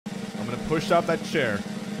push out that chair.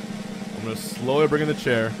 I'm gonna slowly bring in the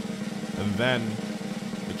chair, and then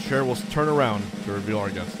the chair will turn around to reveal our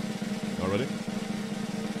guest. All ready?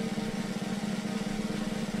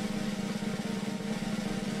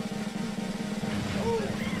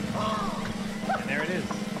 And there it is.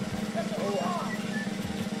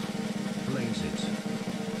 Blazes.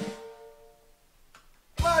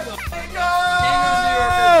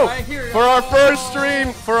 For our first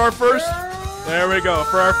stream, there we go.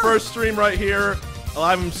 For our first stream right here,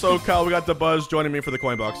 live in SoCal, we got DeBuzz joining me for the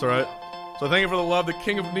coin box, all right? So thank you for the love. The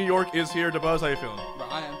King of New York is here. DeBuzz, how you feeling? Bro,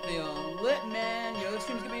 I am feeling lit, man. Yo, this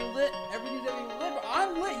stream's gonna be lit. Everything's gonna be lit, bro.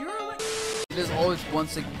 I'm lit. You're lit. There's always one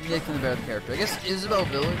significantly better character. I guess Isabel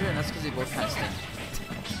Villager, and that's because they both kind of stink.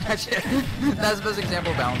 Actually, that's the best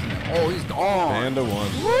example of balancing it. Oh, he's gone. And a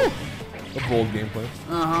one. Woo! A bold gameplay.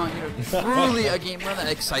 You know, truly a game plan that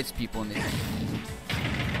excites people in the game.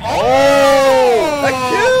 Oh! That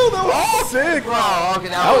kill! That was sick! Wow, okay,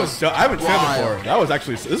 that was I haven't seen that before. That was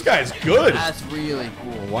actually... This guy's good! That's really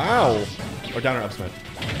cool. Wow. Or down or up smash.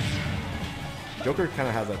 Joker kind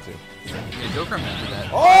of has that too. Yeah, Joker invented that.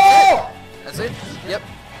 Oh! That's it? Yep.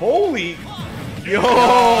 Holy... Yo!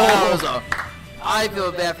 That was a... I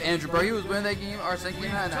feel bad for Andrew, bro. He was winning that game, our second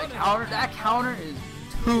game, and that counter is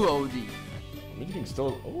too OD. MEW2KING'S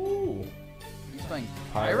still... Oh! He's playing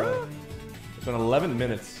Pyra? It's been 11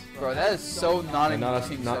 minutes. Bro, that is so not and not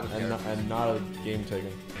a game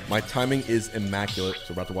taken. My timing is immaculate, so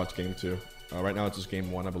we're about to watch game 2. Right now it's just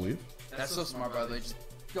game 1, I believe. That's so smart, by the way. Just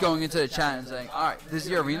going into the chat and saying, alright, this is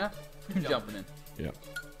your arena, I'm jumping in. Yeah.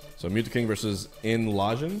 So MEW2KING versus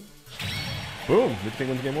InLajan. Boom! MEW2KING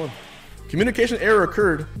wins game 1. Communication error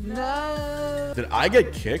occurred. No. Did I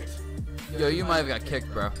get kicked? Yo, you might have got kicked,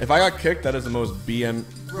 bro. If I got kicked, that is the most BM.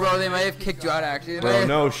 Bro, they might have kicked you out, actually. Bro,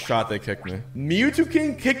 no shot they kicked me.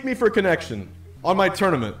 MEW2KING kicked me for connection on my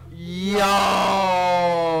tournament. Yo,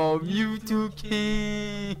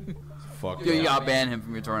 MEW2KING. Fuck. Yo, you gotta ban him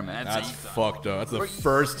from your tournament. That's fucked up. That's the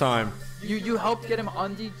first time. You helped get him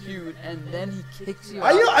undq'd, and then he kicks you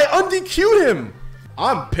out. I undq'd him.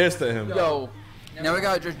 I'm pissed at him. Yo. Now we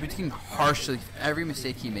gotta judge MEW2KING harshly for every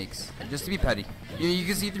mistake he makes, just to be petty. You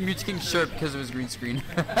can see the MEW2KING shirt because of his green screen.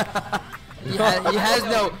 he has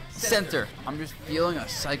no center. I'm just feeling a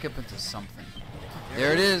psych up into something.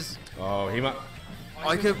 There it is. Oh, he might. Oh,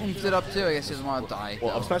 I could have oomphed it up too. I guess he doesn't want to die.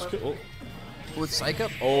 Well, up smash. Oh. With psych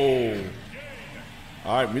up? Oh.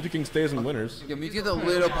 Alright, MEW2KING stays in winners. Yo, MEW2KING the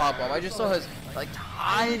little pop up. I just saw his like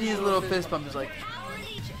tiniest little fist bump. Just like.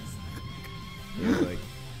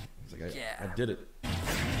 I did it.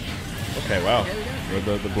 Okay, wow.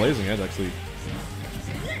 The blazing edge actually.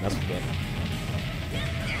 That's what's up.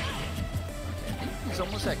 He's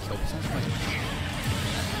almost at kill percentage.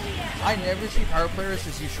 I never see power players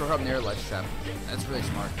just use short hop near ledge trap. That's really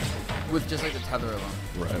smart. With just like the tether alone.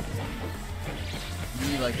 Right. You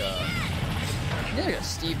need like a. You need like a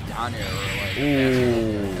steep down air or like.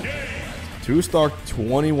 Ooh. 2-star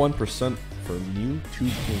 21% for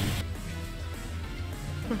MEW2KING.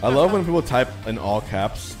 I love when people type in all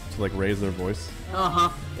caps to like raise their voice.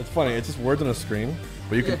 It's funny. It's just words on a screen,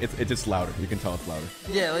 but you can. It's just louder. You can tell it's louder.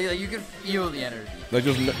 Yeah, like you can feel the energy. Like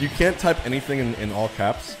you can't type anything in all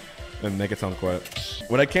caps and make it sound quiet.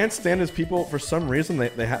 What I can't stand is people for some reason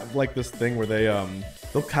they have like this thing where they'll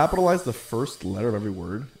capitalize the first letter of every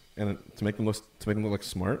word and to make them look like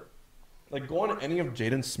smart. Like go on any of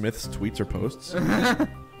Jaden Smith's tweets or posts.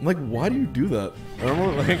 I'm like, why do you do that? I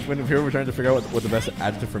remember like when people were trying to figure out what the best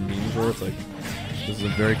adjective for memes were. It's like, this is a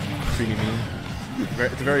very creamy meme.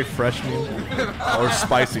 It's a very fresh meme. Or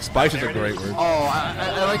spicy. Spicy is a great word. Oh,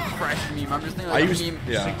 I like fresh meme. I'm just thinking like a meme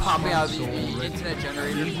like popping out of the internet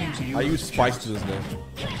generator. I use spice to this day.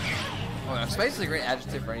 Oh, yeah, spicy is a great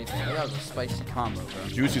adjective for anything. That was a spicy combo, bro.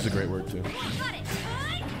 Juicy is a great word too.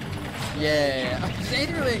 Yeah. Just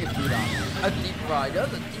anything related to food on. A deep fried.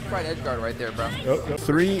 That's a deep fried edge guard right there, bro. Yep.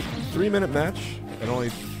 3-minute match and only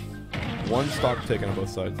 1 stock taken on both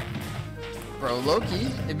sides. Bro, low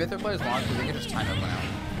key, if Mythra players want to, they can just time it out.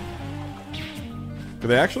 Do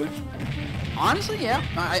they actually? Honestly, yeah.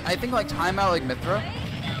 I think like timeout like Mythra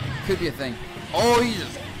could be a thing. Oh,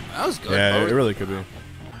 that was good. Yeah, it really could be.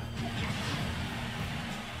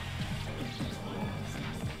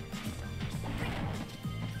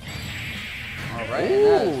 Alright,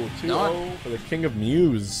 ooh, 2-0 for the King of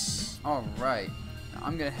MEWs. Alright.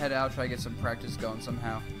 I'm gonna head out, try to get some practice going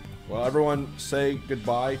somehow. Well, everyone say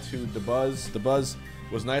goodbye to DeBuzz. DeBuzz,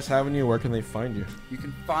 was nice having you. Where can they find you? You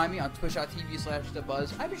can find me on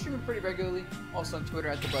twitch.tv/DeBuzz. I've been streaming pretty regularly. Also on Twitter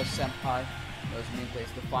 @DeBuzzSenpai. Those are the main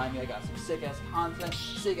places to find me. I got some sick-ass content,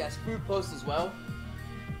 sick-ass food posts as well.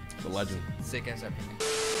 The legend. Sick-ass everything.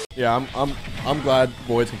 Yeah, I'm glad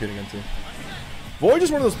Void's competing against you. Void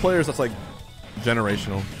is one of those players that's like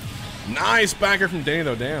generational. Nice backer from Danny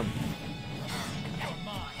though, damn.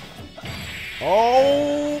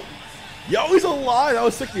 Oh, yo, he's alive. That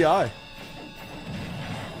was sick the eye.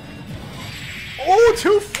 Oh,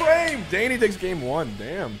 2 frame. Danny takes game 1.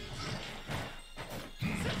 Damn.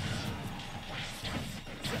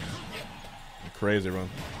 Crazy run.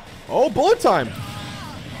 Oh, bullet time.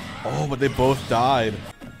 Oh, but they both died.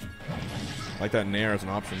 Like that nair as an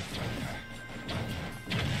option.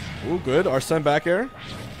 Ooh, good. Arsene back air.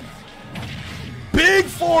 Big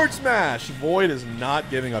forward smash. Void is not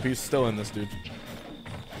giving up. He's still in this, dude.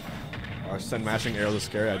 Arsene mashing arrows is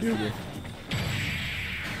scary. I do agree.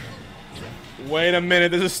 Wait a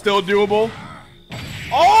minute. This is still doable.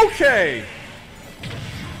 Okay.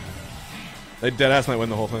 They deadass might win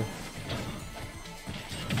the whole thing.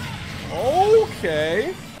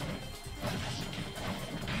 Okay.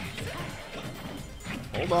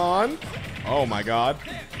 Hold on. Oh my god.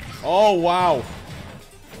 Oh wow.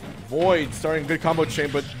 Void starting good combo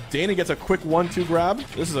chain, but Danny gets a quick 1-2 grab.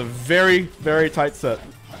 This is a very, very tight set.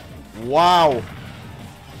 Wow.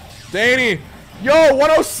 Danny. Yo,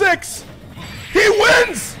 106. He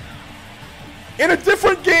wins! In a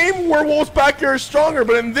different game where Wolf's back air is stronger,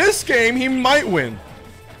 but in this game, he might win.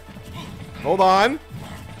 Hold on.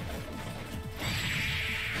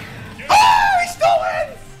 Oh, he still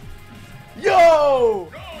wins! Yo!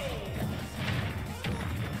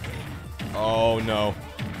 Oh, no.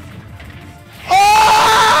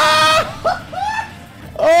 Oh!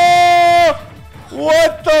 Oh!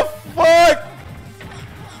 What the fuck?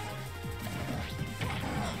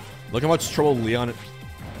 Look how much trouble Leon.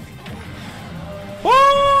 Oh!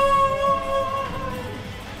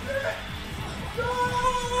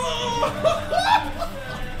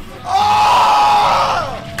 Oh!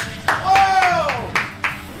 Wow!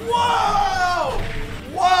 Wow!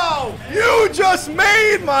 Wow! You just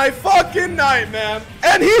made my fucking night, man.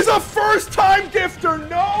 And he's a first-time gifter,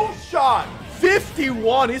 no shot.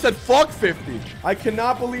 51. He said fuck 50. I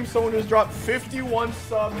cannot believe someone who's dropped 51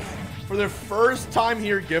 subs for their first time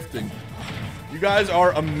here gifting. You guys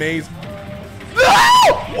are amazing. No!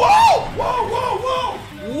 Whoa! Whoa! Whoa! Whoa!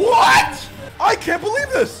 What? I can't believe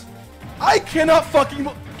this. I cannot fucking.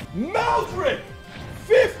 Maldred,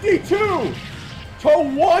 52 to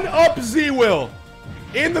 1-up Z-Will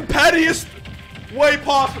in the pettiest way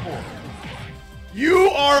possible. You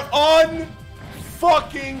are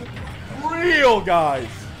unfucking real, guys.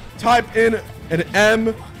 Type in an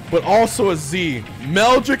M, but also a Z.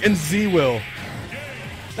 Meldrick and Z-Will.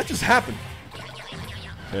 That just happened.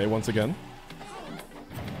 Okay, once again.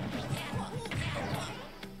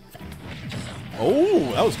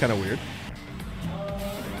 Oh, that was kind of weird.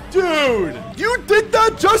 Dude, you did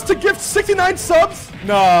that just to gift 69 subs?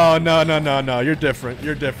 No, no, no, no, no. You're different.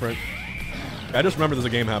 You're different. I just remember there's a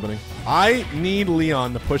game happening. I need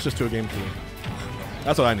Leon to push this to a game 3.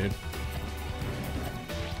 That's what I need.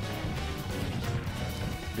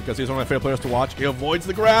 Because he's one of my favorite players to watch. He avoids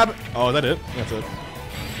the grab. Oh, is that it? That's it.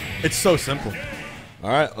 It's so simple. All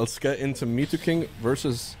right, let's get into MEW2KING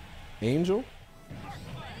versus Angel.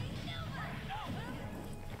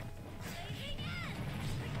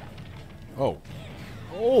 Oh.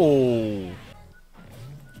 Oh.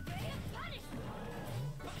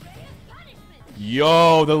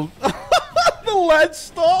 Yo, the the ledge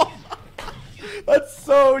stall. That's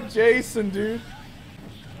so Jason, dude.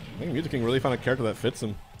 I think MEW2KING really found a character that fits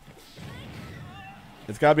him.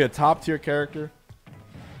 It's gotta be a top tier character.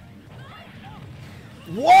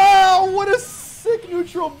 Wow, what a sick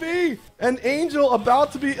neutral B! An Angel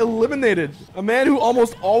about to be eliminated. A man who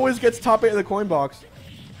almost always gets top 8 of the coin box.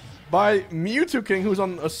 By MEW2KING, who's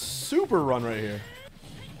on a super run right here.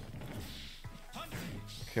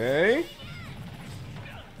 Okay.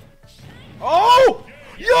 Oh!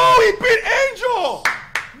 Yo, he beat Angel!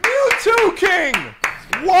 MEW2KING!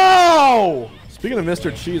 Wow! Speaking of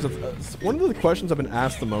Mr. Cheese, one of the questions I've been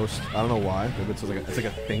asked the most, I don't know why, maybe it's like a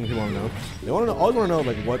thing people want to know. They want to know, always want to know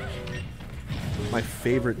like what my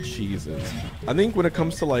favorite cheese is. I think when it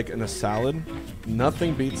comes to like in a salad,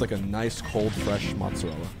 nothing beats like a nice cold fresh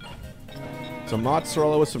mozzarella. Some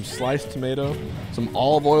mozzarella with some sliced tomato, some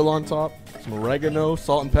olive oil on top, some oregano,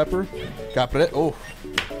 salt and pepper. Capre. Oh,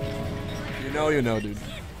 you know, dude.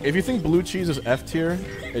 If you think blue cheese is F tier,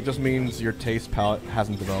 it just means your taste palette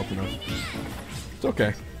hasn't developed enough. It's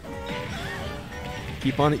okay.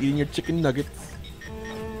 Keep on eating your chicken nuggets.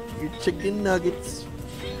 Your chicken nuggets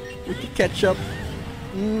with the ketchup.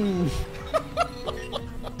 Mmm.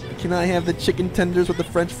 Can I have the chicken tenders with the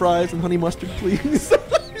French fries and honey mustard, please?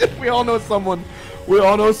 We all know someone We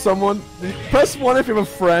all know someone. Press 1 if you have a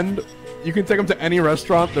friend. You can take them to any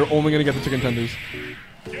restaurant. They're only gonna get the chicken tenders.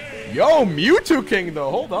 Yo, MEW2KING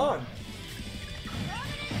though. Hold on.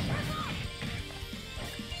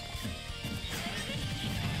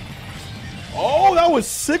 Oh, that was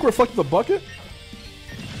sick. Reflected the bucket.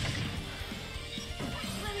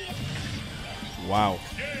 Wow.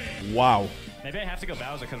 Wow. Maybe I have to go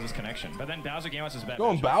Bowser because of this connection. But then Bowser game watch is better.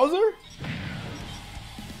 Going Bowser?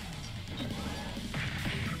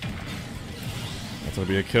 That's gonna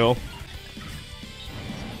be a kill.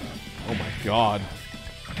 Oh my god.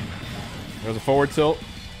 There's a forward tilt.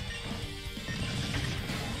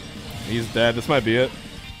 He's dead. This might be it.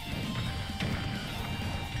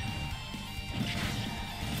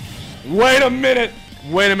 Wait a minute.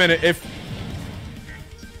 Wait a minute.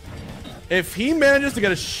 If he manages to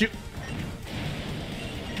get a shoot.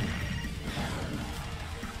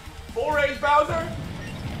 Full range Bowser.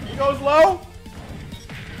 He goes low.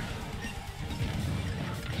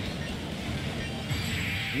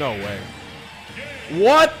 No way.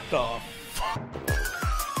 What the fuck?